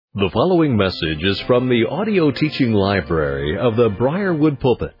The following message is from the audio teaching library of the Briarwood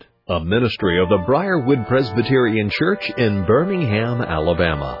Pulpit, a ministry of the Briarwood Presbyterian Church in Birmingham,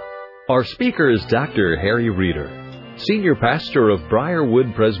 Alabama. Our speaker is Dr. Harry Reeder, Senior Pastor of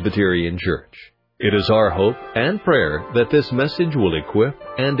Briarwood Presbyterian Church. It is our hope and prayer that this message will equip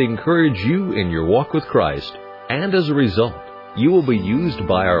and encourage you in your walk with Christ, and as a result, you will be used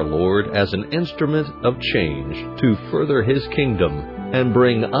by our Lord as an instrument of change to further His kingdom and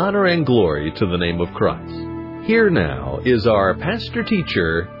bring honor and glory to the name of Christ. Here now is our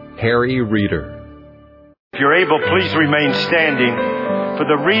pastor-teacher, Harry Reeder. If you're able, please remain standing for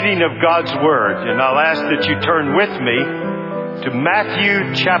the reading of God's Word. And I'll ask that you turn with me to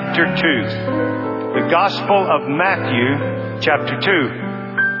Matthew chapter 2. The Gospel of Matthew chapter 2.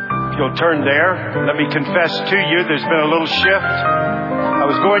 If you'll turn there, let me confess to you, there's been a little shift. I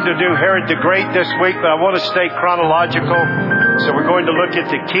was going to do Herod the Great this week, but I want to stay chronological. So we're going to look at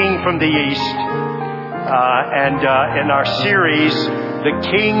the King from the East. And in our series, The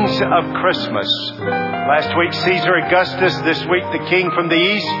Kings of Christmas. Last week, Caesar Augustus. This week, the King from the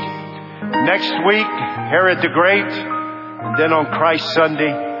East. Next week, Herod the Great. And then on Christ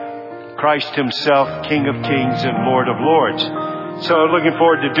Sunday, Christ Himself, King of Kings and Lord of Lords. So looking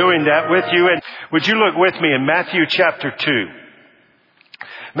forward to doing that with you. And would you look with me in Matthew chapter 2?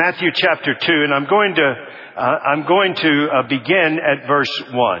 Matthew chapter 2, and I'm going to begin at verse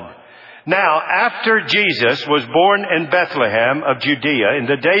 1. Now, after Jesus was born in Bethlehem of Judea in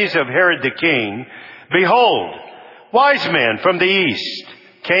the days of Herod the king, behold, wise men from the east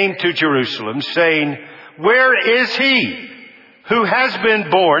came to Jerusalem, saying, "Where is he who has been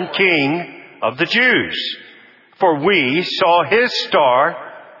born King of the Jews? For we saw his star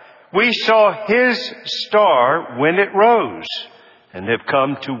when it rose, and have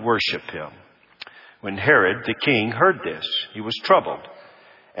come to worship him." When Herod the king heard this, he was troubled,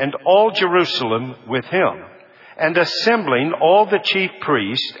 and all Jerusalem with him. And assembling all the chief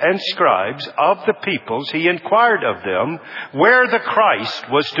priests and scribes of the peoples, he inquired of them where the Christ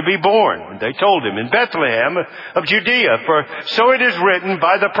was to be born. And they told him, "In Bethlehem of Judea, for so it is written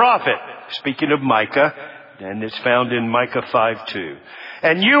by the prophet," speaking of Micah, and it's found in Micah 5:2.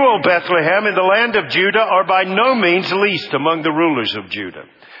 "And you, O Bethlehem, in the land of Judah, are by no means least among the rulers of Judah.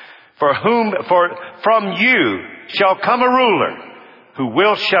 For from you shall come a ruler who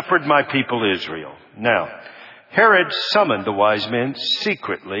will shepherd my people Israel." Now, Herod summoned the wise men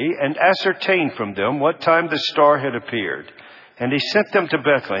secretly and ascertained from them what time the star had appeared. And he sent them to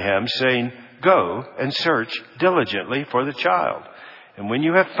Bethlehem, saying, "Go and search diligently for the child. And when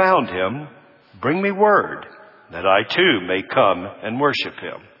you have found him, bring me word, that I too may come and worship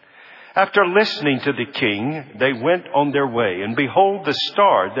him." After listening to the king, they went on their way. And behold, the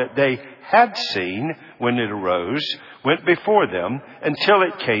star that they had seen when it arose went before them until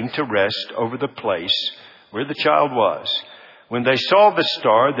it came to rest over the place where the child was. When they saw the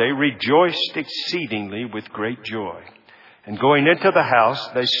star, they rejoiced exceedingly with great joy. And going into the house,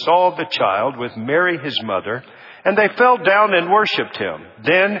 they saw the child with Mary his mother, and they fell down and worshipped him.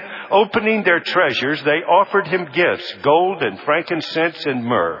 Then, opening their treasures, they offered him gifts, gold and frankincense and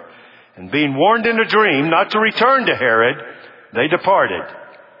myrrh. And being warned in a dream not to return to Herod, they departed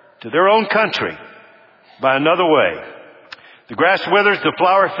to their own country by another way. The grass withers, the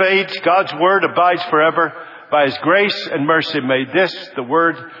flower fades, God's word abides forever. By His grace and mercy may this, the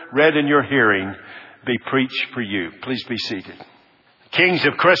word read in your hearing, be preached for you. Please be seated. Kings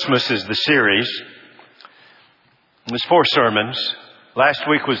of Christmas is the series. There's 4 sermons. Last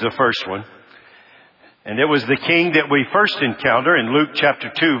week was the first one. And it was the king that we first encounter in Luke chapter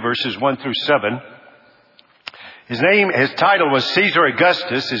 2, verses 1 through 7. His title was Caesar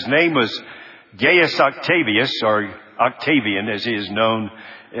Augustus. His name was Gaius Octavius, or Octavian as he is known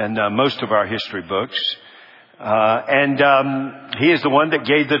in most of our history books. He is the one that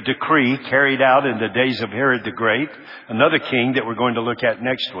gave the decree carried out in the days of Herod the Great, another king that we're going to look at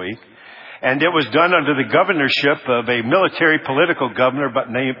next week. And it was done under the governorship of a military political governor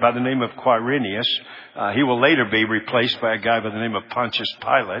by the name of Quirinius. He will later be replaced by a guy by the name of Pontius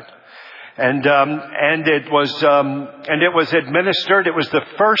Pilate. And it was administered. It was the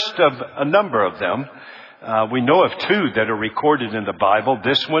first of a number of them. We know of 2 that are recorded in the Bible.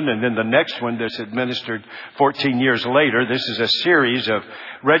 This one and then the next one that's administered 14 years later. This is a series of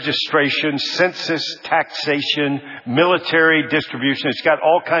registration, census, taxation, military distribution. It's got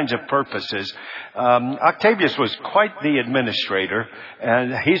all kinds of purposes. Octavius was quite the administrator,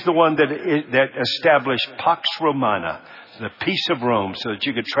 and he's the one that established Pax Romana, the peace of Rome, so that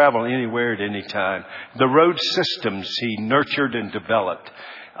you could travel anywhere at any time. The road systems he nurtured and developed.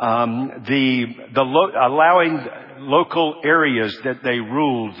 Allowing local areas that they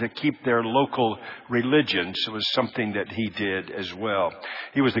ruled to keep their local religions. It was something that he did as well.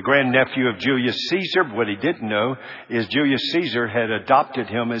 He was the grandnephew of Julius Caesar. What he didn't know is Julius Caesar had adopted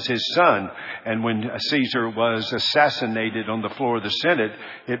him as his son. And when Caesar was assassinated on the floor of the Senate,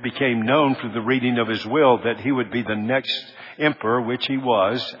 it became known through the reading of his will that he would be the next emperor, which he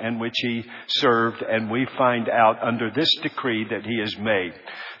was, and which he served, and we find out under this decree that he is made.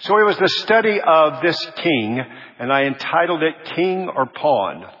 So it was the study of this king, and I entitled it King or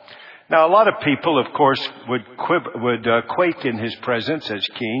Pawn. Now, a lot of people, of course, would quake in his presence as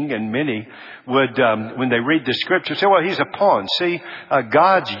king, and many would, when they read the scripture, say, well, he's a pawn. See,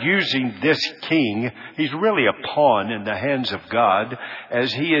 God's using this king. He's really a pawn in the hands of God,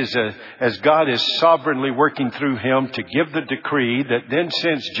 as God is sovereignly working through him to give the decree that then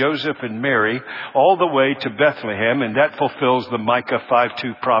sends Joseph and Mary all the way to Bethlehem, and that fulfills the Micah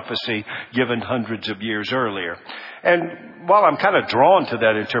 5:2 prophecy given hundreds of years earlier. And while I'm kind of drawn to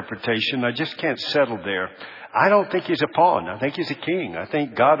that interpretation, I just can't settle there. I don't think he's a pawn. I think he's a king. I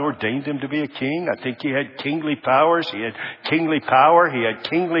think God ordained him to be a king. I think he had kingly powers. He had kingly power. He had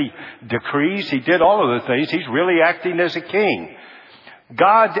kingly decrees. He did all of the things. He's really acting as a king.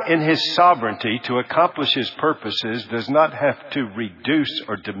 God, in his sovereignty, to accomplish his purposes, does not have to reduce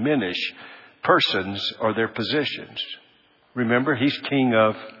or diminish persons or their positions. Remember, he's king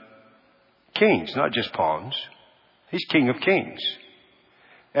of kings, not just pawns. He's King of Kings.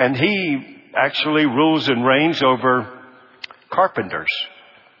 And he actually rules and reigns over carpenters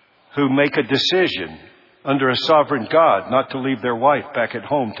who make a decision under a sovereign God not to leave their wife back at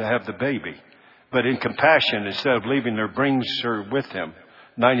home to have the baby, but in compassion, instead of leaving her, brings her with him,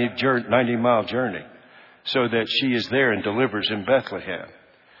 90-mile journey, so that she is there and delivers in Bethlehem.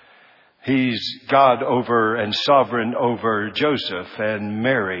 He's God over and sovereign over Joseph and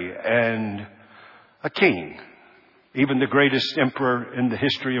Mary and a king. Even the greatest emperor in the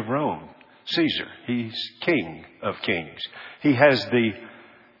history of Rome, Caesar. He's King of Kings. He has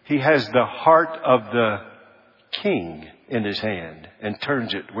the heart of the king in his hand and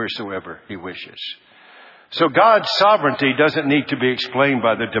turns it wheresoever he wishes. So God's sovereignty doesn't need to be explained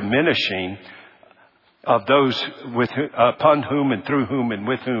by the diminishing of those upon whom and through whom and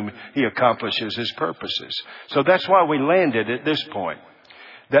with whom he accomplishes his purposes. So that's why we landed at this point,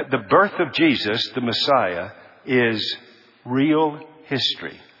 that the birth of Jesus, the Messiah, is real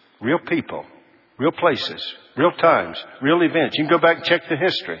history, real people, real places, real times, real events. You can go back and check the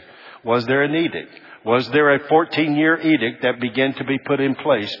history. Was there an edict? Was there a 14-year edict that began to be put in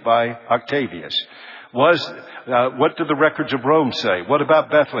place by Octavius? What do the records of Rome say? What about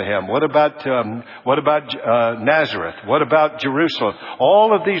Bethlehem? What about Nazareth? What about Jerusalem?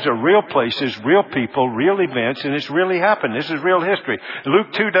 All of these are real places, real people, real events, and it's really happened. This is real history.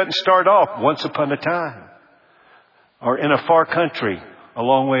 Luke 2 doesn't start off once upon a time, or in a far country a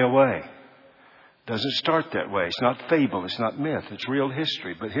long way away. Doesn't start that way. It's not fable. It's not myth. It's real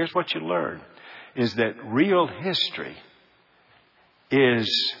history. But here's what you learn, is that real history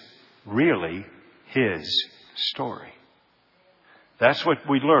is really his story. That's what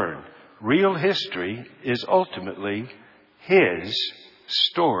we learn. Real history is ultimately his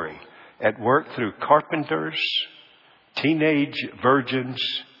story, at work through carpenters, teenage virgins,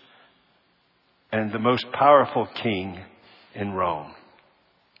 and the most powerful king in Rome.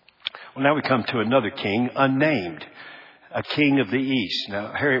 Well, now we come to another king, unnamed, a king of the East.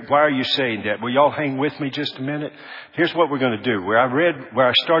 Now, Harry, why are you saying that? Will y'all hang with me just a minute? Here's what we're going to do. Where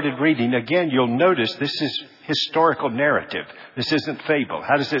I started reading, again, you'll notice this is historical narrative. This isn't fable.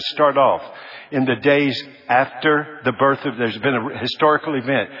 How does it start off? In the days after the birth there's been a historical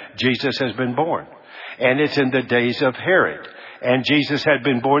event. Jesus has been born. And it's in the days of Herod. And Jesus had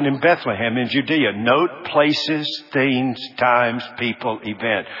been born in Bethlehem in Judea. Note places, things, times, people,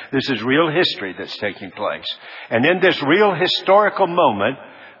 event. This is real history that's taking place. And in this real historical moment,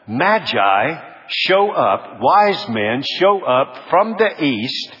 Magi show up, wise men show up from the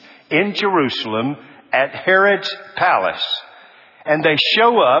east in Jerusalem at Herod's palace. And they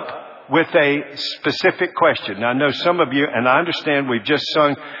show up with a specific question. Now, I know some of you, and I understand we just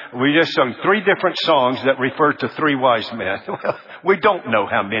sung 3 different songs that refer to 3 wise men. Well, we don't know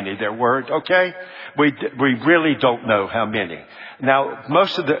how many there were, okay? We really don't know how many. Now,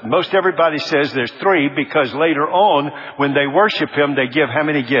 most everybody says there's 3 because later on, when they worship him, they give how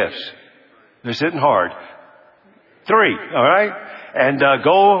many gifts? This isn't hard. 3, all right? And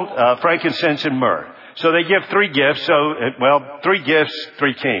gold, frankincense, and myrrh. So they give 3 gifts. 3 gifts,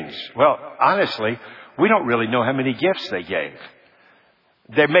 3 kings. Well, honestly, we don't really know how many gifts they gave.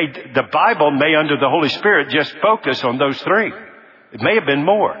 The Bible may, under the Holy Spirit, just focus on those 3. It may have been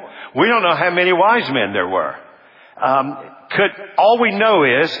more. We don't know how many wise men there were. All we know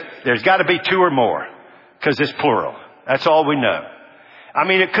is there's got to be 2 or more, because it's plural. That's all we know. I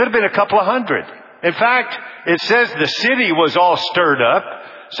mean, it could have been a couple of hundred. In fact, it says the city was all stirred up.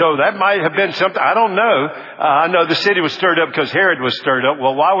 So that might have been something. I don't know. I know the city was stirred up because Herod was stirred up.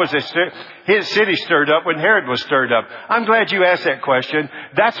 Well, why was his city stirred up when Herod was stirred up? I'm glad you asked that question.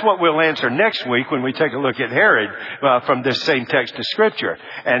 That's what we'll answer next week when we take a look at Herod from this same text of Scripture.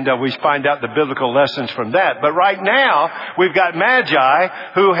 And we find out the biblical lessons from that. But right now, we've got Magi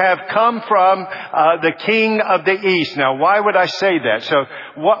who have come from the king of the east. Now, why would I say that? So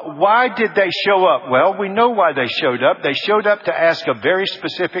why did they show up? Well, we know why they showed up. They showed up to ask a very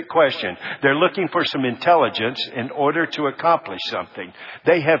specific question. They're looking for some intelligence in order to accomplish something.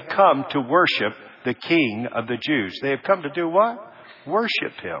 They have come to worship the King of the Jews. They have come to do what?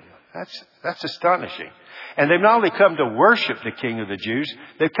 Worship Him. That's astonishing. And they've not only come to worship the King of the Jews,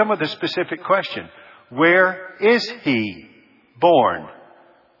 they've come with a specific question. Where is He born?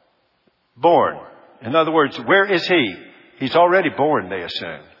 Born. In other words, where is He? He's already born, they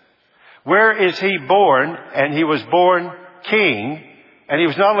assume. Where is He born? And He was born King. And He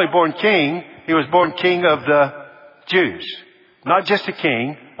was not only born King, He was born King of the Jews. Not just a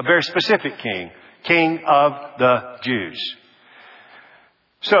king, a very specific king. King of the Jews.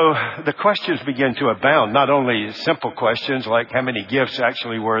 So the questions begin to abound. Not only simple questions like how many gifts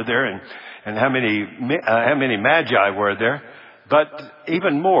actually were there and how many magi were there, but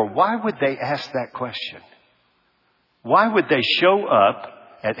even more, why would they ask that question? Why would they show up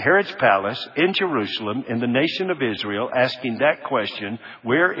at Herod's palace in Jerusalem in the nation of Israel asking that question,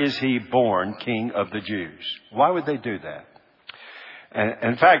 where is He born King of the Jews? Why would they do that? And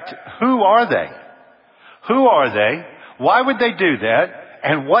in fact, who are they? Who are they? Why would they do that?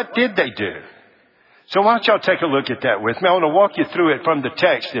 And what did they do? So why don't y'all take a look at that with me? I want to walk you through it from the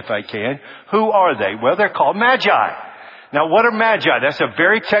text if I can. Who are they? Well, they're called Magi. Now, what are Magi? That's a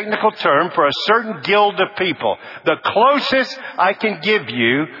very technical term for a certain guild of people. The closest I can give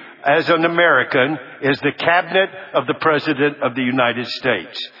you as an American is the cabinet of the President of the United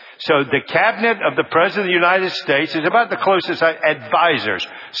States. So the cabinet of the President of the United States is about the closest advisors,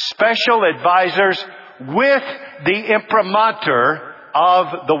 special advisors with the imprimatur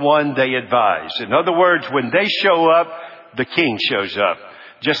of the one they advise. In other words, when they show up, the king shows up.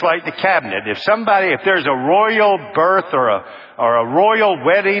 Just like the cabinet. If there's a royal birth or a royal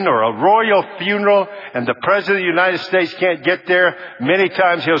wedding or a royal funeral and the President of the United States can't get there, many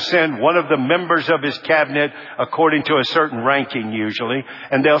times he'll send one of the members of his cabinet according to a certain ranking usually,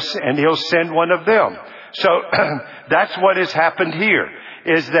 and he'll send one of them. So that's what has happened here,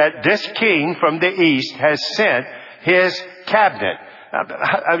 is that this king from the east has sent his cabinet.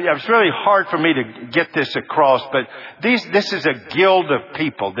 It's really hard for me to get this across, but this is a guild of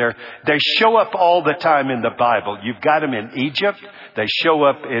people. They show up all the time in the Bible. You've got them in Egypt. They show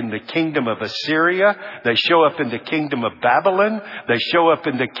up in the kingdom of Assyria. They show up in the kingdom of Babylon. They show up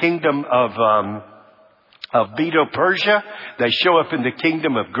in the kingdom of Medo-Persia. They show up in the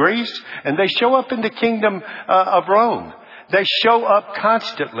kingdom of Greece. And they show up in the kingdom of Rome. They show up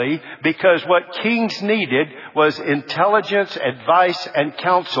constantly because what kings needed was intelligence, advice, and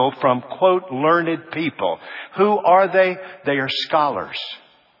counsel from, quote, learned people. Who are they? They are scholars.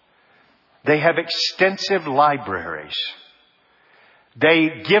 They have extensive libraries.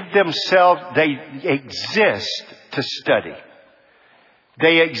 They exist to study.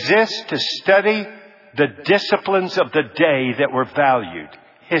 They exist to study the disciplines of the day that were valued.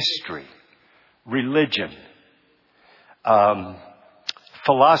 History, religion,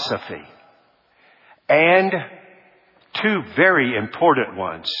 philosophy, and 2 very important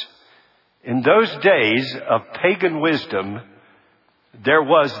ones. In those days of pagan wisdom, there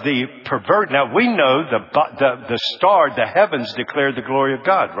was the pervert. Now we know the star, the heavens declare the glory of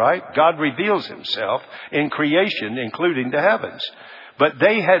God, right? God reveals Himself in creation, including the heavens. But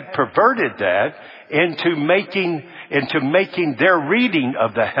they had perverted that into making their reading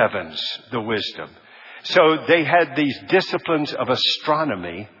of the heavens the wisdom. So they had these disciplines of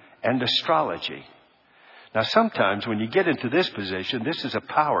astronomy and astrology. Now sometimes when you get into this position, this is a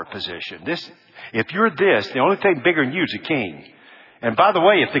power position. If you're the only thing bigger than you is a king. And by the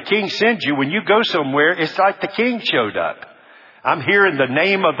way, if the king sends you, when you go somewhere, it's like the king showed up. I'm here in the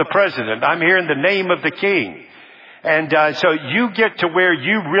name of the president. I'm here in the name of the king. And so you get to where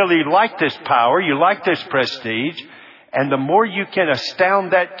you really like this power, you like this prestige. And the more you can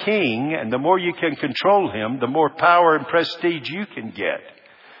astound that king and the more you can control him, the more power and prestige you can get.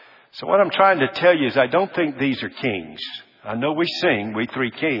 So what I'm trying to tell you is I don't think these are kings. I know we sing, we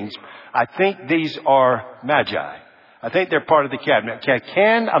 3 kings. I think these are magi. I think they're part of the cabinet.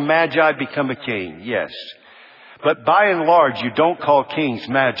 Can a magi become a king? Yes. But by and large, you don't call kings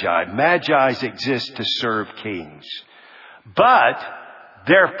magi. Magi's exist to serve kings. But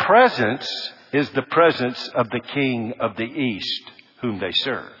their presence is the presence of the king of the east, whom they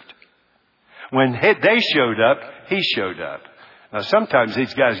served. When they showed up, he showed up. Now, sometimes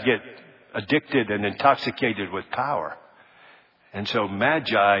these guys get addicted and intoxicated with power. And so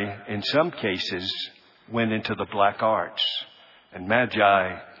Magi, in some cases, went into the black arts. And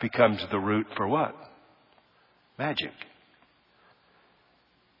Magi becomes the root for what? Magic.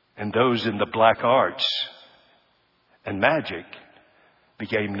 And those in the black arts and magic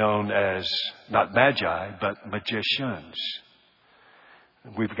became known as not Magi, but magicians.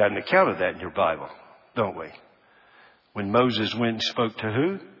 We've got an account of that in your Bible, don't we? When Moses went and spoke to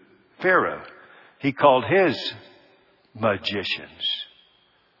who? Pharaoh. He called his magicians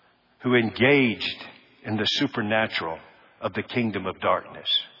who engaged in the supernatural of the kingdom of darkness.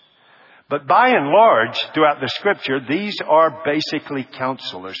 But by and large, throughout the scripture, these are basically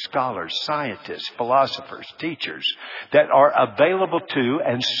counselors, scholars, scientists, philosophers, teachers that are available to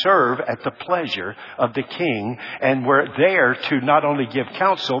and serve at the pleasure of the king. And we're there to not only give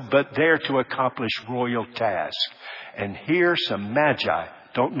counsel, but there to accomplish royal tasks. And here some magi,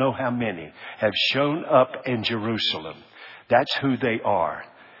 don't know how many, have shown up in Jerusalem. That's who they are.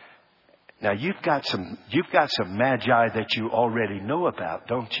 Now you've got some magi that you already know about,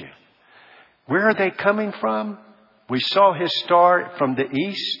 don't you? Where are they coming from? We saw his star from the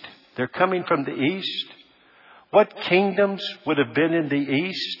east. They're coming from the east. What kingdoms would have been in the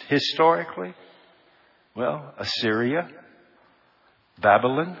east historically? Well, Assyria,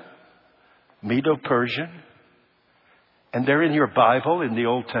 Babylon, Medo-Persian. And they're in your Bible in the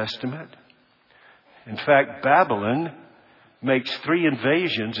Old Testament. In fact, Babylon makes 3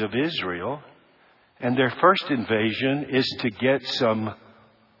 invasions of Israel. And their first invasion is to get some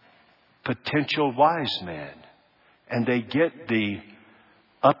potential wise men. And they get the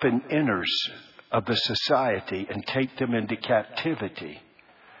up and inners of the society and take them into captivity.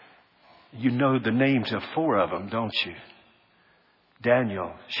 You know the names of 4 of them, don't you?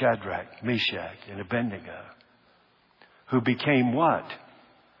 Daniel, Shadrach, Meshach, and Abednego. Who became what?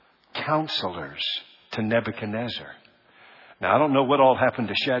 Counselors to Nebuchadnezzar. Now, I don't know what all happened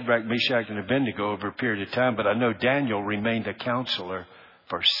to Shadrach, Meshach, and Abednego over a period of time, but I know Daniel remained a counselor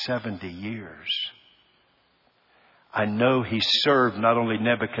for 70 years. I know he served not only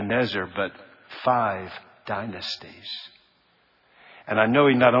Nebuchadnezzar, but 5 dynasties. And I know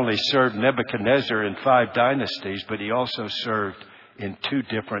he not only served Nebuchadnezzar in 5 dynasties, but he also served in 2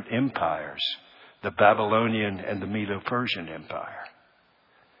 different empires, the Babylonian and the Medo-Persian Empire.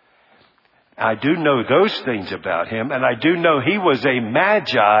 I do know those things about him, and I do know he was a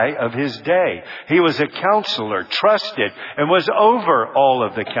magi of his day. He was a counselor, trusted, and was over all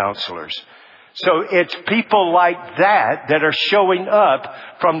of the counselors. So it's people like that that are showing up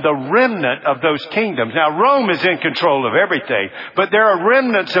from the remnant of those kingdoms. Now, Rome is in control of everything, but there are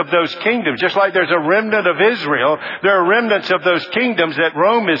remnants of those kingdoms. Just like there's a remnant of Israel, there are remnants of those kingdoms that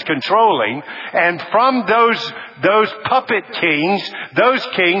Rome is controlling. And from those puppet kings, those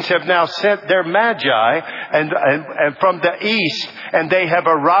kings have now sent their magi and from the east, and they have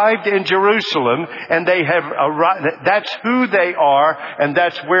arrived in Jerusalem, and they have arrived. That's who they are, and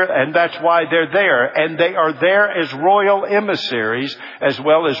that's why they're there. And they are there as royal emissaries as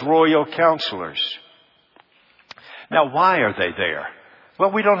well as royal counselors. Now, why are they there?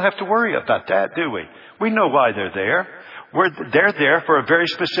 Well, we don't have to worry about that, do we? We know why they're there. They're there for a very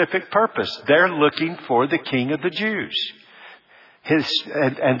specific purpose. They're looking for the King of the Jews.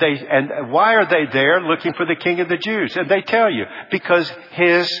 And why are they there looking for the King of the Jews? And they tell you, because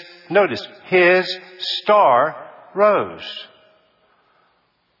his star rose.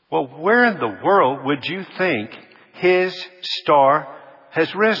 Well, where in the world would you think his star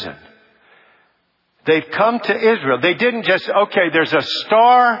has risen? They've come to Israel. They didn't just, okay, there's a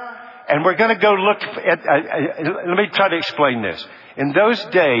star and we're going to go look at, let me try to explain this. In those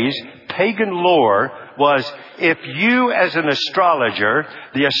days, pagan lore was if you as an astrologer,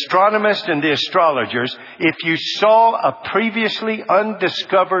 the astronomist and the astrologers, if you saw a previously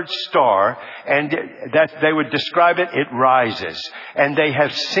undiscovered star, and that they would describe it, it rises. And they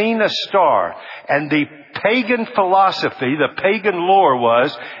have seen a star. And the pagan philosophy, the pagan lore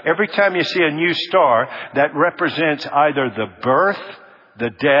was, every time you see a new star, that represents either the birth, the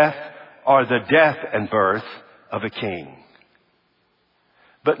death, or the death and birth of a king.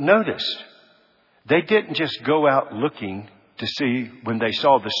 But notice, they didn't just go out looking to see, when they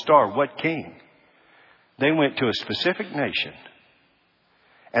saw the star, what king. They went to a specific nation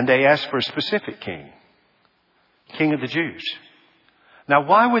and they asked for a specific king. King of the Jews. Now,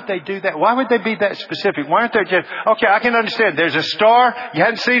 why would they do that? Why would they be that specific? Why aren't they just, okay, I can understand. There's a star. You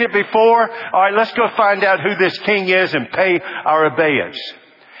hadn't seen it before. All right, let's go find out who this king is and pay our obeisance.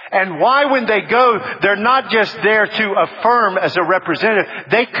 And why, when they go, they're not just there to affirm as a representative.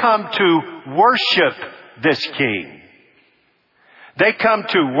 They come to worship this king. They come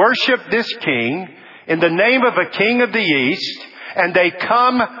to worship this king in the name of a king of the East. And they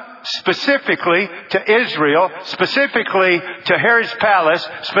come specifically to Israel, specifically to Herod's palace,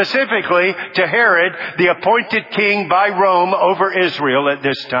 specifically to Herod, the appointed king by Rome over Israel at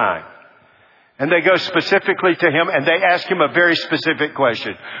this time. And they go specifically to him and they ask him a very specific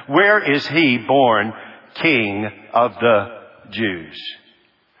question. Where is he born king of the Jews?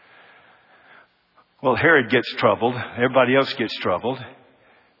 Well, Herod gets troubled. Everybody else gets troubled.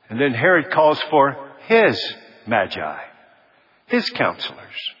 And then Herod calls for his Magi, his counselors.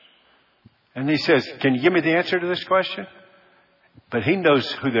 And he says, can you give me the answer to this question? But he knows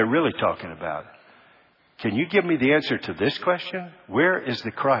who they're really talking about. Can you give me the answer to this question? Where is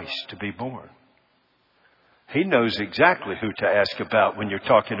the Christ to be born? He knows exactly who to ask about when you're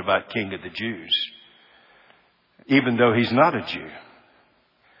talking about King of the Jews, even though he's not a Jew.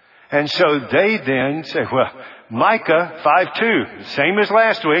 And so they then say, well, Micah 5:2, same as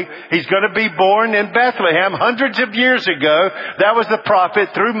last week. He's going to be born in Bethlehem hundreds of years ago. That was the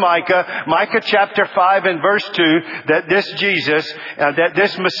prophet through Micah. Micah chapter 5 and verse 2, that this Jesus, that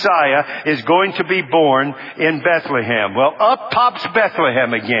this Messiah is going to be born in Bethlehem. Well, up pops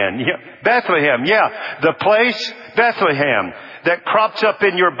Bethlehem again. Bethlehem, the place Bethlehem that crops up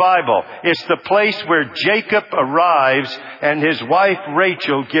in your Bible. It's the place where Jacob arrives and his wife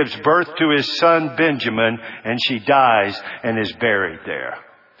Rachel gives birth to his son Benjamin, and she dies and is buried there.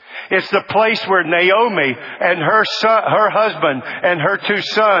 It's the place where Naomi and her husband and her two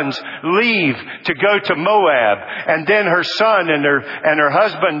sons leave to go to Moab. And then her son and her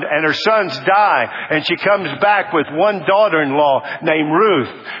husband and her sons die. And she comes back with one daughter-in-law named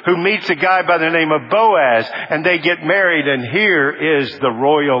Ruth, who meets a guy by the name of Boaz. And they get married. And here is the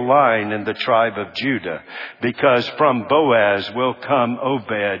royal line in the tribe of Judah. Because from Boaz will come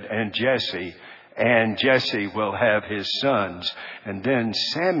Obed and Jesse. And Jesse will have his sons. And then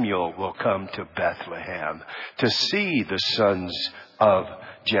Samuel will come to Bethlehem to see the sons of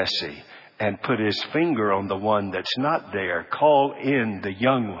Jesse and put his finger on the one that's not there. Call in the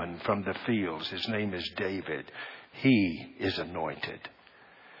young one from the fields. His name is David. He is anointed.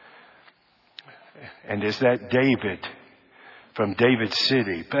 And is that David from David's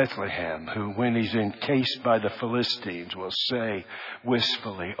city, Bethlehem, who when he's encased by the Philistines will say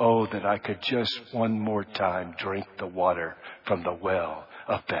wistfully, oh, that I could just one more time drink the water from the well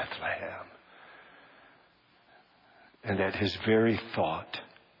of Bethlehem. And at his very thought,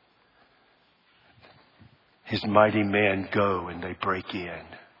 his mighty men go and they break in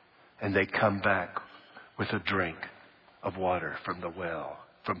and they come back with a drink of water from the well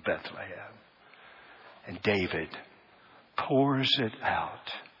from Bethlehem. And David pours it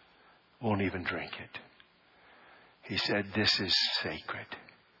out, won't even drink it. He said, this is sacred.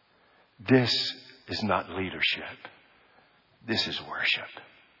 This is not leadership. This is worship.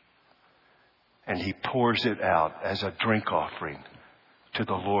 And he pours it out as a drink offering to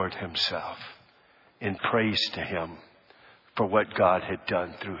the Lord himself in praise to him for what God had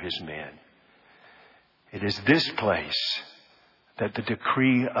done through his men. It is this place that the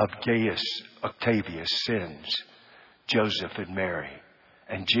decree of Gaius Octavius sends Joseph and Mary,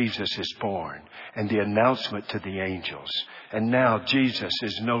 and Jesus is born, and the announcement to the angels. And now Jesus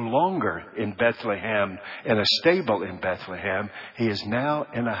is no longer in Bethlehem, in a stable in Bethlehem. He is now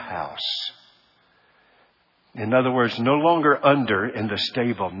in a house. In other words, no longer under in the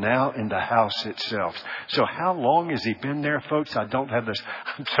stable, now in the house itself. So how long has he been there, folks? I don't have this.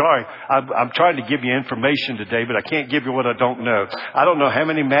 I'm sorry. I'm trying to give you information today, but I can't give you what I don't know. I don't know how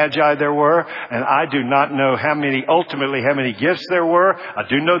many magi there were, and I do not know how many gifts there were. I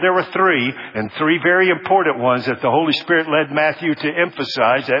do know there were three, and three very important ones that the Holy Spirit led Matthew to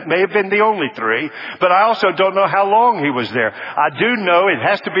emphasize. That may have been the only three, but I also don't know how long he was there. I do know it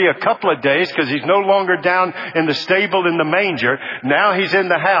has to be a couple of days because he's no longer down in the stable in the manger. Now he's in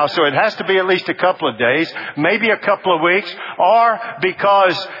the house. So it has to be at least a couple of days, maybe a couple of weeks, or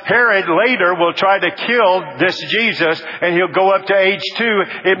because Herod later will try to kill this Jesus and he'll go up to age 2.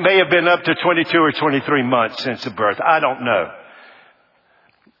 It may have been up to 22 or 23 months since the birth. I don't know.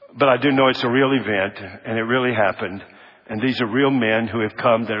 But I do know it's a real event and it really happened. And these are real men who have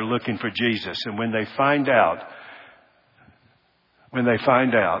come that are looking for Jesus. And when they find out,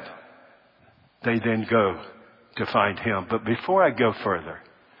 they then go to find him. But before I go further,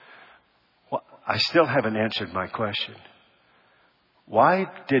 I still haven't answered my question. Why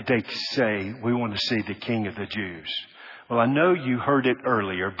did they say, we want to see the King of the Jews? Well, I know you heard it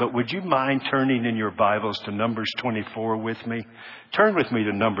earlier, but would you mind turning in your Bibles to Numbers 24 with me? Turn with me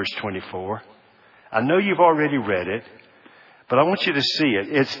to Numbers 24. I know you've already read it, but I want you to see it.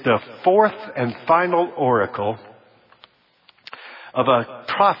 It's the fourth and final oracle of a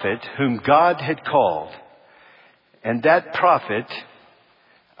prophet whom God had called. And that prophet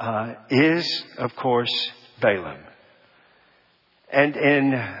is, of course, Balaam. And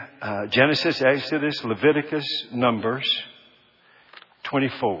in Genesis, Exodus, Leviticus, Numbers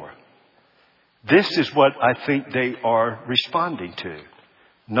 24, this is what I think they are responding to.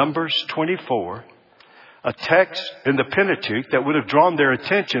 Numbers 24, a text in the Pentateuch that would have drawn their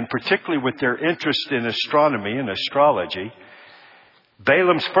attention, particularly with their interest in astronomy and astrology.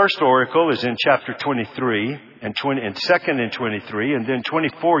 Balaam's first oracle is in chapter 23 and second in 23, and then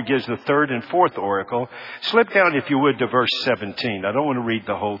 24 gives the third and fourth oracle. Slip down, if you would, to verse 17. I don't want to read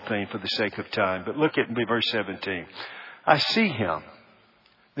the whole thing for the sake of time, but look at verse 17. I see him,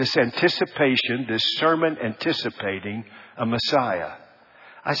 this anticipation, this sermon anticipating a Messiah.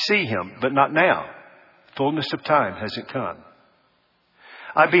 I see him, but not now. Fullness of time hasn't come.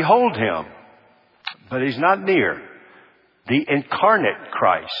 I behold him, but he's not near. The incarnate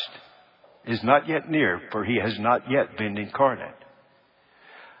Christ is not yet near, for he has not yet been incarnate.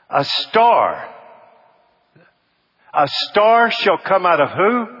 A star shall come out of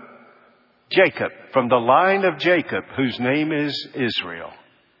who? Jacob, from the line of Jacob, whose name is Israel.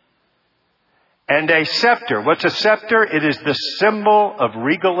 And a scepter. What's a scepter? It is the symbol of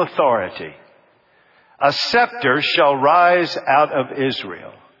regal authority. A scepter shall rise out of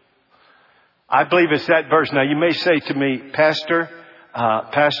Israel. I believe it's that verse. Now you may say to me, Pastor, how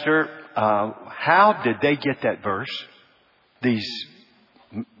did they get that verse? These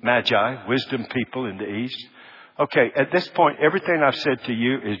Magi, wisdom people in the East. Okay, at this point, everything I've said to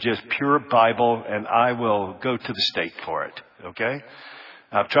you is just pure Bible, and I will go to the state for it. Okay?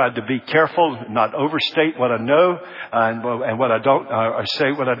 I've tried to be careful, not overstate what I know, and what I don't, or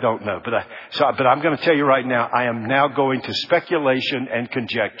say what I don't know. But I'm going to tell you right now, I am now going to speculation and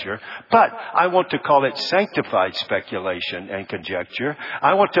conjecture. But I want to call it sanctified speculation and conjecture.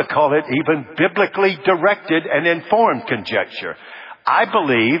 I want to call it even biblically directed and informed conjecture. I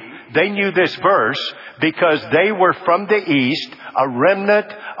believe they knew this verse because they were from the East, a remnant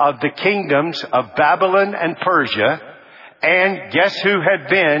of the kingdoms of Babylon and Persia. And guess who had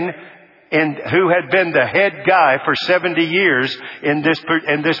been the head guy for 70 years in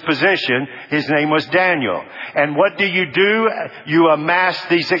this position? His name was Daniel. And what do? You amass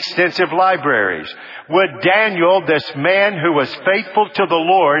these extensive libraries. Would Daniel, this man who was faithful to the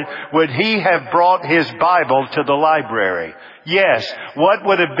Lord, would he have brought his Bible to the library? Yes. What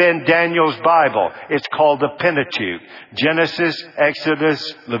would have been Daniel's Bible? It's called the Pentateuch. Genesis,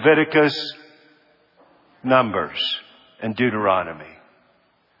 Exodus, Leviticus, Numbers, and Deuteronomy.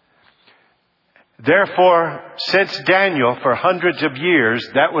 Therefore, since Daniel, for hundreds of years,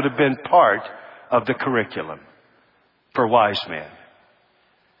 that would have been part of the curriculum for wise men.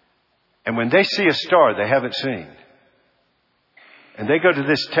 And when they see a star they haven't seen, and they go to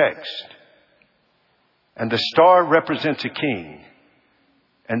this text, and the star represents a king,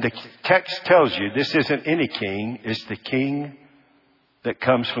 and the text tells you this isn't any king, it's the king that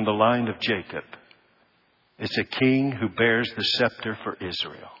comes from the line of Jacob. It's a king who bears the scepter for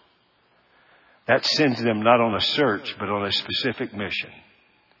Israel. That sends them not on a search, but on a specific mission.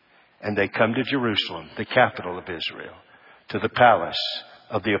 And they come to Jerusalem, the capital of Israel, to the palace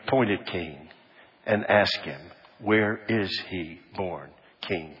of the appointed king, and ask him, where is he born,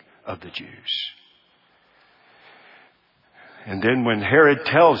 King of the Jews? And then when Herod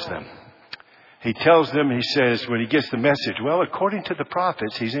tells them, he says, when he gets the message, well, according to the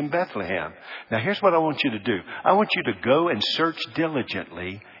prophets, he's in Bethlehem. Now, here's what I want you to do. I want you to go and search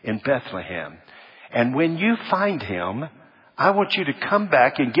diligently in Bethlehem. And when you find him, I want you to come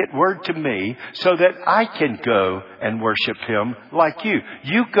back and get word to me so that I can go and worship him like you.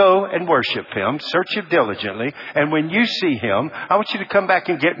 You go and worship him, search him diligently, and when you see him, I want you to come back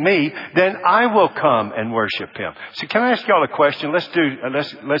and get me, then I will come and worship him. So can I ask y'all a question? Let's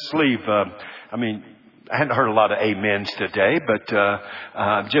leave, I hadn't heard a lot of amens today, but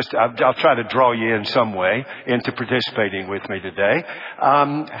I'll try to draw you in some way into participating with me today.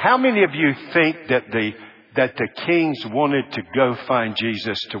 How many of you think that the kings wanted to go find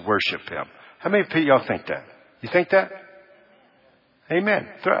Jesus to worship him? How many of y'all think that? You think that? Amen.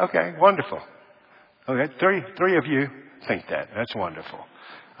 Okay, wonderful. Okay, three of you think that. That's wonderful.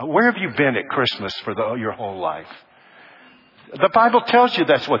 Where have you been at Christmas for your whole life? The Bible tells you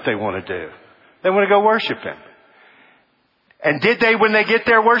that's what they want to do. They want to go worship him. And did they, when they get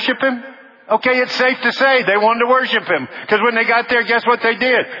there, worship Him? Okay, it's safe to say they wanted to worship Him. Because when they got there, guess what they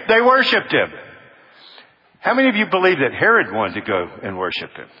did? They worshiped Him. How many of you believe that Herod wanted to go and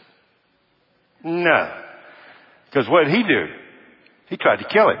worship Him? No. Because what did he do? He tried to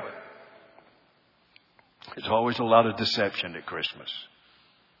kill Him. There's always a lot of deception at Christmas.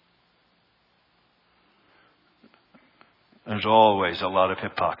 There's always a lot of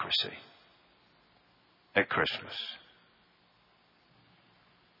hypocrisy at Christmas.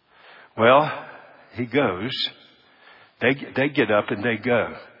 Well, He goes. They get up and they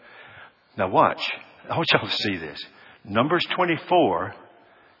go. Now watch. I want y'all to see this. Numbers 24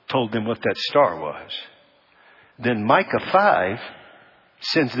 told them what that star was. Then Micah 5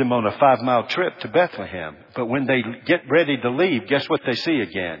 sends them on a 5-mile trip to Bethlehem. But when they get ready to leave, guess what they see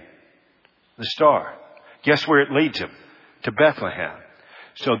again? The star. Guess where it leads them? To Bethlehem.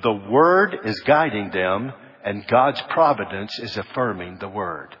 So the Word is guiding them, and God's providence is affirming the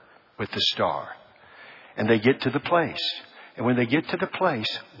Word with the star. And they get to the place. And when they get to the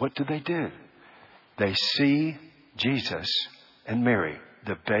place, what do? They see Jesus and Mary,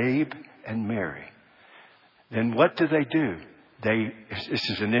 the babe and Mary. Then what do? This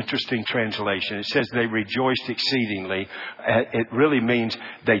is an interesting translation. It says they rejoiced exceedingly. It really means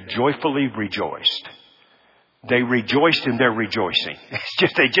they joyfully rejoiced. They rejoiced in their rejoicing.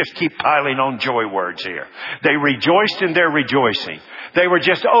 They just keep piling on joy words here. They rejoiced in their rejoicing. They were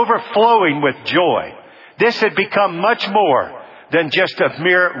just overflowing with joy. This had become much more than just a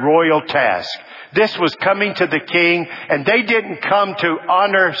mere royal task. This was coming to the king, and they didn't come to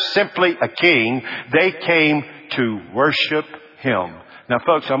honor simply a king. They came to worship Him. Now,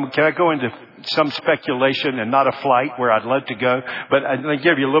 folks, can I go into some speculation and not a flight where I'd love to go? But I'm going to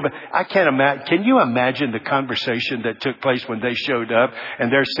give you a little bit. I can't imagine. Can you imagine the conversation that took place when they showed up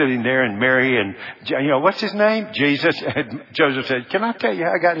and they're sitting there and Mary and, what's his name? Jesus. And Joseph said, can I tell you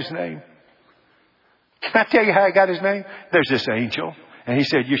how I got his name? Can I tell you how I got his name? There's this angel. And he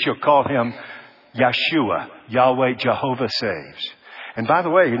said, you shall call him Yeshua, Yahweh, Jehovah saves. And by the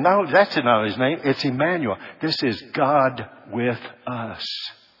way, that's not his name. It's Emmanuel. This is God with us.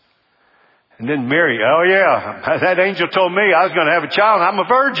 And then Mary, oh yeah, that angel told me I was going to have a child. I'm a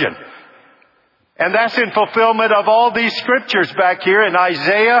virgin. And that's in fulfillment of all these scriptures back here in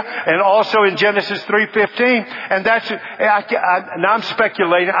Isaiah and also in Genesis 3:15. And now I'm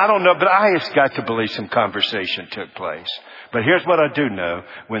speculating. I don't know, but I have got to believe some conversation took place. But here's what I do know.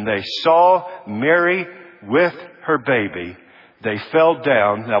 When they saw Mary with her baby, they fell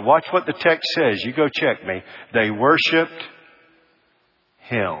down. Now watch what the text says. You go check me. They worshiped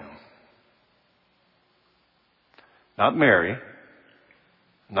Him. Not Mary.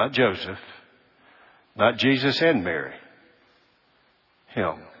 Not Joseph. Not Jesus and Mary.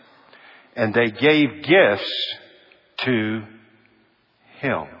 Him. And they gave gifts to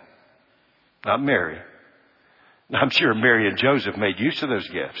Him. Not Mary. I'm sure Mary and Joseph made use of those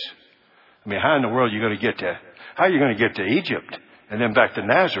gifts. I mean, how in the world are you going to get to Egypt and then back to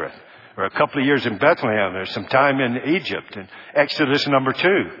Nazareth? Or a couple of years in Bethlehem, there's some time in Egypt and Exodus number 2.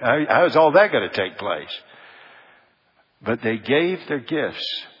 How is all that going to take place? But they gave their gifts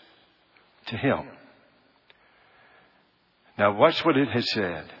to Him. Now watch what it has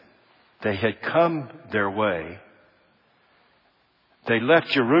said. They had come their way. They left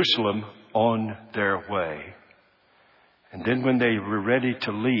Jerusalem on their way. And then when they were ready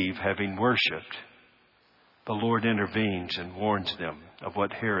to leave, having worshipped, the Lord intervenes and warns them of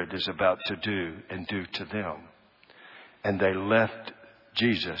what Herod is about to do and do to them. And they left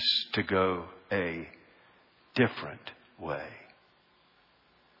Jesus to go a different way.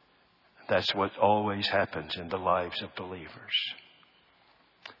 That's what always happens in the lives of believers.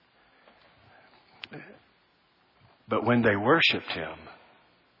 But when they worshiped Him,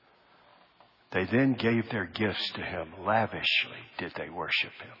 they then gave their gifts to Him. Lavishly did they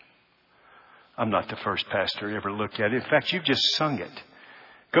worship Him. I'm not the first pastor to ever look at it. In fact, you've just sung it.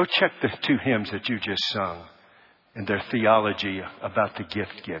 Go check the 2 hymns that you just sung and their theology about the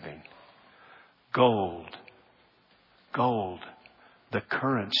gift giving. Gold, the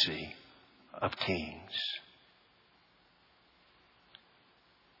currency of kings.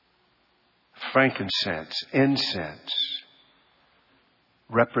 Frankincense, incense,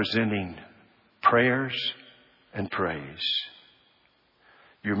 representing prayers and praise.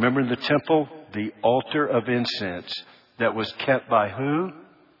 You remember in the temple, the altar of incense that was kept by who?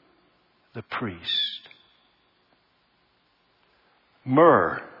 The priest.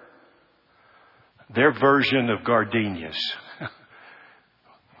 Myrrh, their version of gardenias.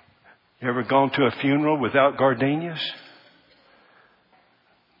 You ever gone to a funeral without gardenias?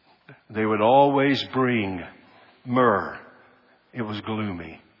 They would always bring myrrh It was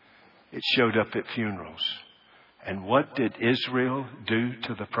gloomy. It showed up at funerals. And what did Israel do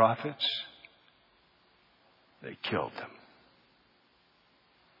to the prophets? They killed them.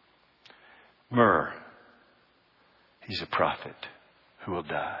 Myrrh, he's a prophet who will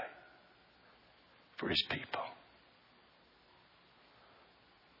die for his people.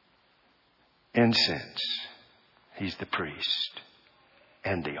 Incense, he's the priest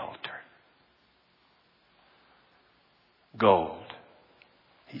and the altar. Gold,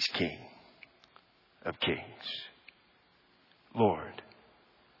 he's King of Kings, Lord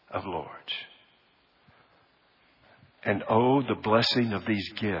of Lords. And oh, the blessing of these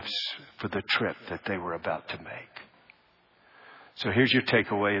gifts for the trip that they were about to make. So here's your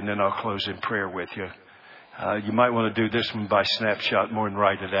takeaway, and then I'll close in prayer with you. You might want to do this one by snapshot more than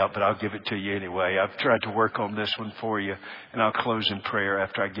write it out, but I'll give it to you anyway. I've tried to work on this one for you, and I'll close in prayer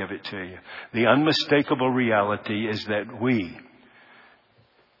after I give it to you. The unmistakable reality is that what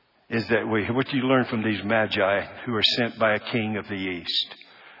do you learn from these Magi who are sent by a king of the East?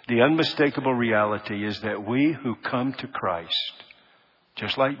 The unmistakable reality is that we who come to Christ,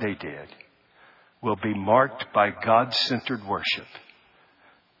 just like they did, will be marked by God-centered worship.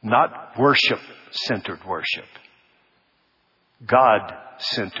 Not worship-centered worship.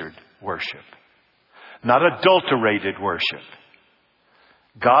 God-centered worship. Not adulterated worship.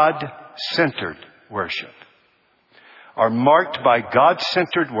 God-centered worship. Are marked by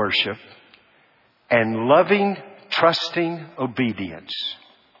God-centered worship and loving, trusting obedience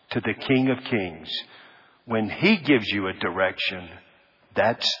to the King of Kings. When He gives you a direction,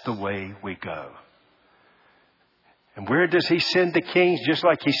 that's the way we go. And where does He send the kings? Just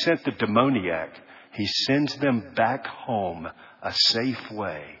like He sent the demoniac, He sends them back home a safe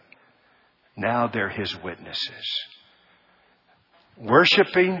way. Now they're His witnesses.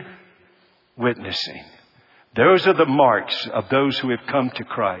 Worshiping, witnessing. Those are the marks of those who have come to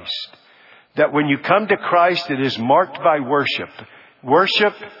Christ. That when you come to Christ, it is marked by worship.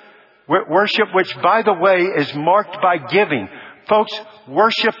 Worship which, by the way, is marked by giving. Folks,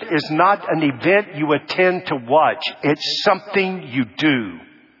 worship is not an event you attend to watch. It's something you do.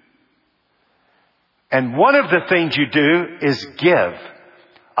 And one of the things you do is give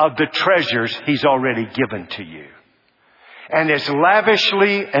of the treasures He's already given to you. And it's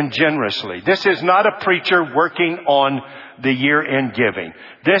lavishly and generously. This is not a preacher working on the year-end giving.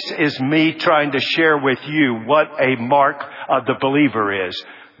 This is me trying to share with you what a mark of the believer is.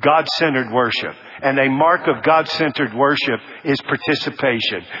 God-centered worship. And a mark of God-centered worship is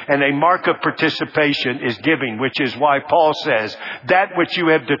participation. And a mark of participation is giving, which is why Paul says, that which you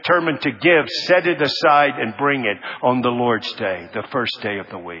have determined to give, set it aside and bring it on the Lord's Day, the first day of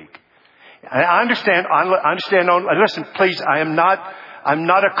the week. I understand. Listen, please, I'm not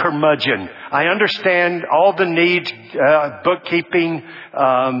a curmudgeon. I understand all the needs, bookkeeping,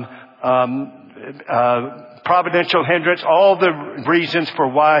 providential hindrance, all the reasons for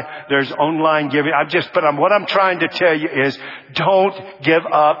why there's online giving. What I'm trying to tell you is don't give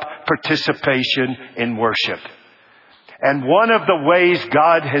up participation in worship. And one of the ways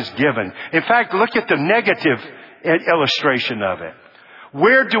God has given. In fact, look at the negative illustration of it.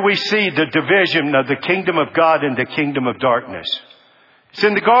 Where do we see the division of the kingdom of God and the kingdom of darkness? It's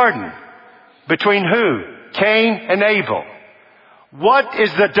in the garden. Between who? Cain and Abel. What is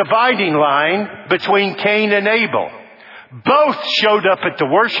the dividing line between Cain and Abel? Both showed up at the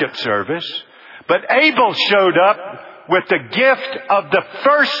worship service, but Abel showed up with the gift of the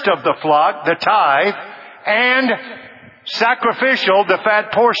first of the flock, the tithe, and sacrificial, the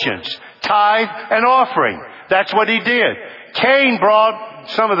fat portions, tithe and offering. That's what he did. Cain brought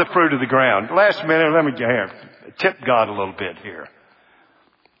some of the fruit of the ground. Last minute, let me tip God a little bit here.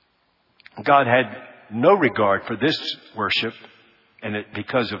 God had no regard for this worship and it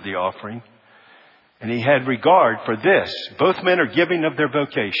because of the offering. And He had regard for this. Both men are giving of their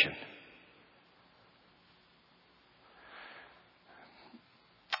vocation.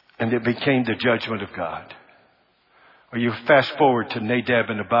 And it became the judgment of God. Or you fast forward to Nadab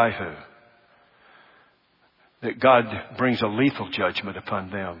and Abihu. That God brings a lethal judgment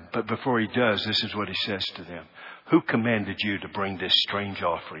upon them. But before He does, this is what He says to them. Who commanded you to bring this strange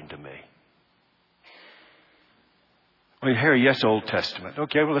offering to me? Well, Harry, yes, Old Testament.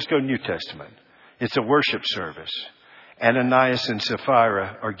 Okay, well, let's go to New Testament. It's a worship service. Ananias and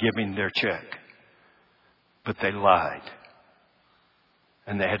Sapphira are giving their check. But they lied.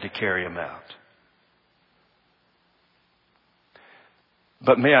 And they had to carry him out.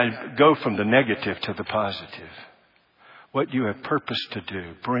 But may I go from the negative to the positive. What you have purposed to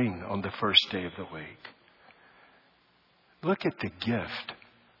do, bring on the first day of the week. Look at the gift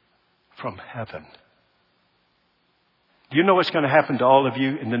from heaven. Do you know what's going to happen to all of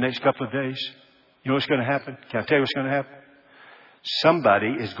you in the next couple of days? You know what's going to happen? Can I tell you what's going to happen?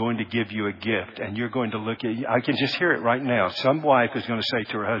 Somebody is going to give you a gift, and you're going to look at, I can just hear it right now. Some wife is going to say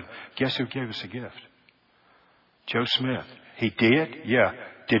to her husband, guess who gave us a gift? Joe Smith. He did? Yeah.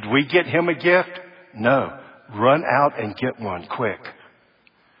 Did we get him a gift? No. Run out and get one quick.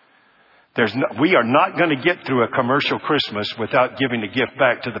 We are not going to get through a commercial Christmas without giving a gift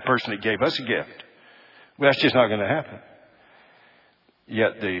back to the person that gave us a gift. Well, that's just not going to happen.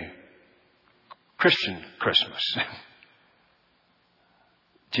 Yet the Christian Christmas,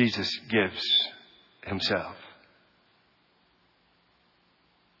 Jesus gives himself.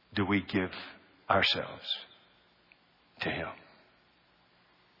 Do we give ourselves to him?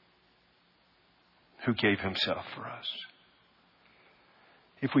 Who gave himself for us?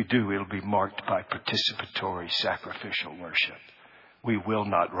 If we do, it'll be marked by participatory sacrificial worship. We will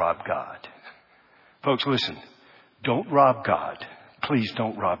not rob God. Folks, listen. Don't rob God. Please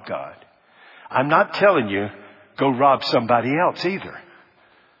don't rob God. I'm not telling you go rob somebody else either.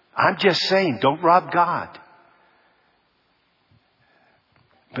 I'm just saying don't rob God.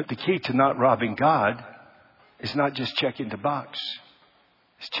 But the key to not robbing God is not just checking the box.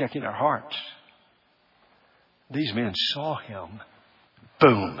 It's checking our hearts. These men saw him.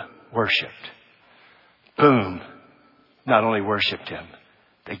 Boom. Worshipped. Boom. Not only worshipped him,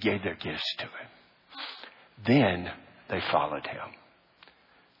 they gave their gifts to him. Then they followed him.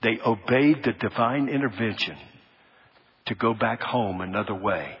 They obeyed the divine intervention to go back home another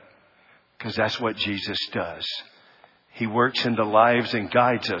way. Because that's what Jesus does. He works in the lives and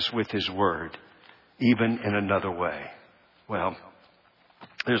guides us with his word, even in another way. Well,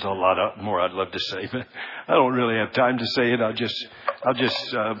 there's a lot more I'd love to say, but I don't really have time to say it. I'll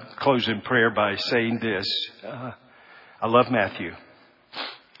just close in prayer by saying this. I love Matthew.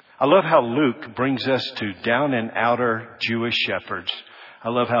 I love how Luke brings us to down and outer Jewish shepherds. I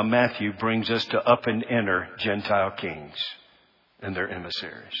love how Matthew brings us to up and inner Gentile kings and their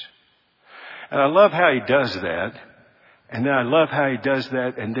emissaries. And I love how he does that. And then I love how he does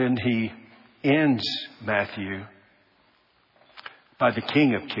that. And then he ends Matthew by the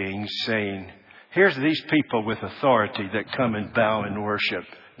King of Kings saying, here's these people with authority that come and bow and worship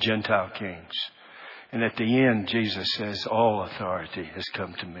Gentile kings. And at the end, Jesus says, all authority has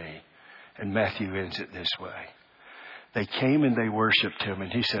come to me. And Matthew ends it this way. They came and they worshiped him.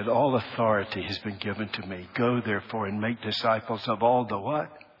 And he said, all authority has been given to me. Go therefore and make disciples of all the what?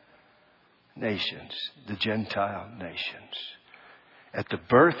 Nations. The Gentile nations. At the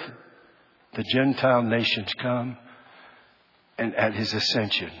birth, the Gentile nations come. And at his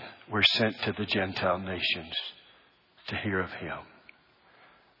ascension, we're sent to the Gentile nations to hear of him.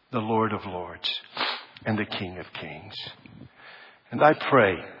 The Lord of Lords and the King of Kings. And I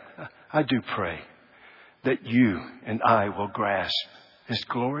do pray that you and I will grasp this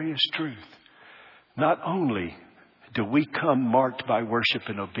glorious truth. Not only do we come marked by worship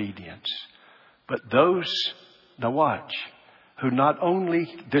and obedience, but those, now watch, who not only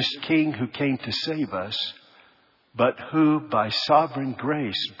this King who came to save us, but who by sovereign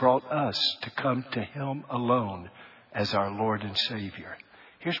grace brought us to come to him alone as our Lord and Savior.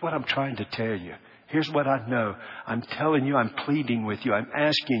 Here's what I'm trying to tell you. Here's what I know. I'm telling you, I'm pleading with you. I'm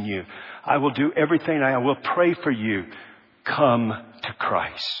asking you. I will do everything. I will pray for you. Come to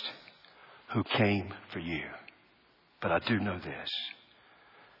Christ who came for you. But I do know this.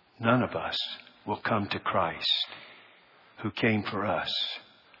 None of us will come to Christ who came for us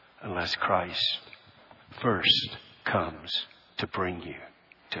unless Christ first comes to bring you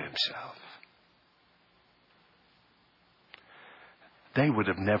to himself.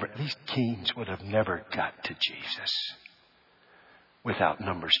 These kings would have never got to Jesus without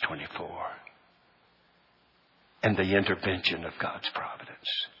Numbers 24 and the intervention of God's providence.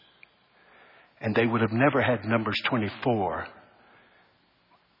 And they would have never had Numbers 24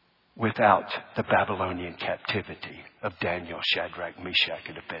 without the Babylonian captivity of Daniel, Shadrach, Meshach,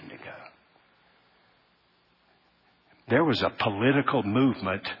 and Abednego. There was a political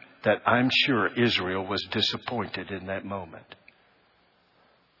movement that I'm sure Israel was disappointed in that moment.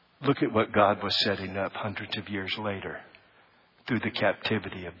 Look at what God was setting up hundreds of years later through the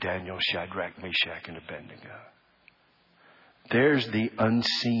captivity of Daniel, Shadrach, Meshach, and Abednego. There's the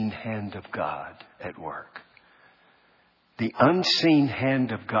unseen hand of God at work. The unseen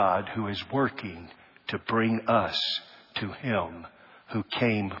hand of God who is working to bring us to him who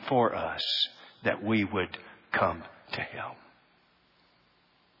came for us that we would come to him.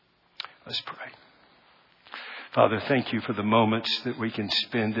 Let's pray. Father, thank you for the moments that we can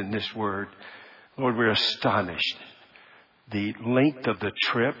spend in this word. Lord, we're astonished. The length of the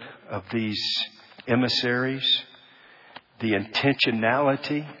trip of these emissaries the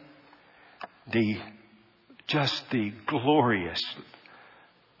intentionality, the glorious,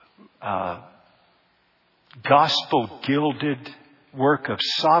 gospel-gilded work of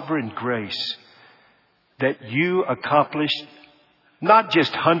sovereign grace that you accomplished not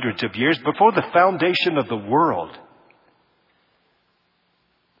just hundreds of years, before the foundation of the world,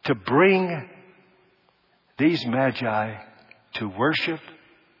 to bring these Magi to worship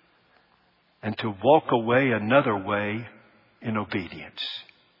and to walk away another way in obedience.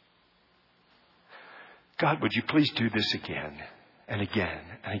 God, would you please do this again and again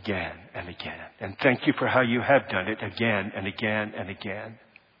and again and again? And thank you for how you have done it again and again and again.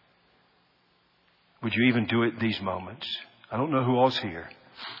 Would you even do it these moments? I don't know who all's here.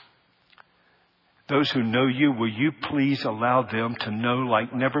 Those who know you, will you please allow them to know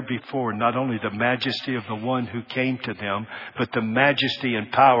like never before, not only the majesty of the one who came to them, but the majesty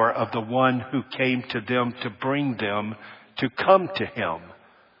and power of the one who came to them to bring them to come to him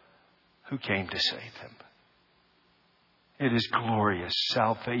who came to save them. It is glorious.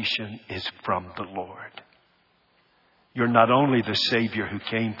 Salvation is from the Lord. You're not only the Savior who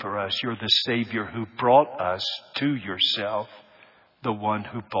came for us, you're the Savior who brought us to yourself, the one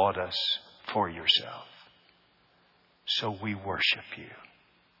who bought us for yourself. So we worship you.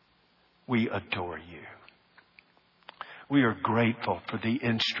 We adore you. We are grateful for the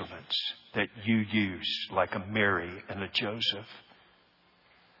instruments that you use, like a Mary and a Joseph.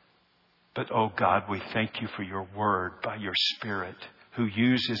 But, oh God, we thank you for your word by your Spirit, who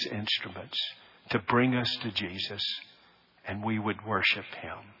uses instruments to bring us to Jesus, and we would worship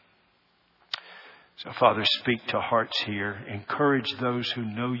him. So, Father, speak to hearts here. Encourage those who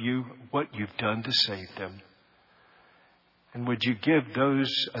know you, what you've done to save them. And would you give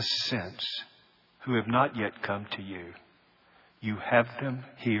those a sense who have not yet come to you? You have them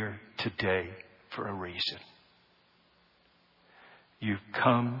here today for a reason. You've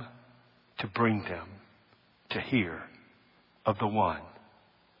come to bring them to hear of the one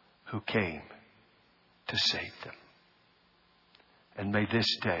who came to save them. And may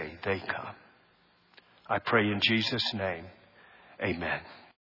this day they come. I pray in Jesus' name, amen.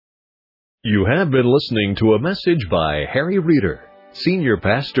 You have been listening to a message by Harry Reeder, Senior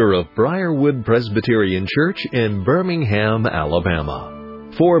Pastor of Briarwood Presbyterian Church in Birmingham,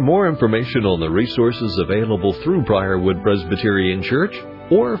 Alabama. For more information on the resources available through Briarwood Presbyterian Church,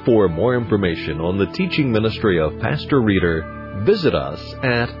 or for more information on the teaching ministry of Pastor Reeder, visit us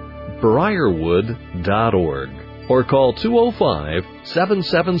at briarwood.org or call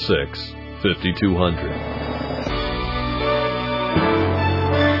 205-776-5200.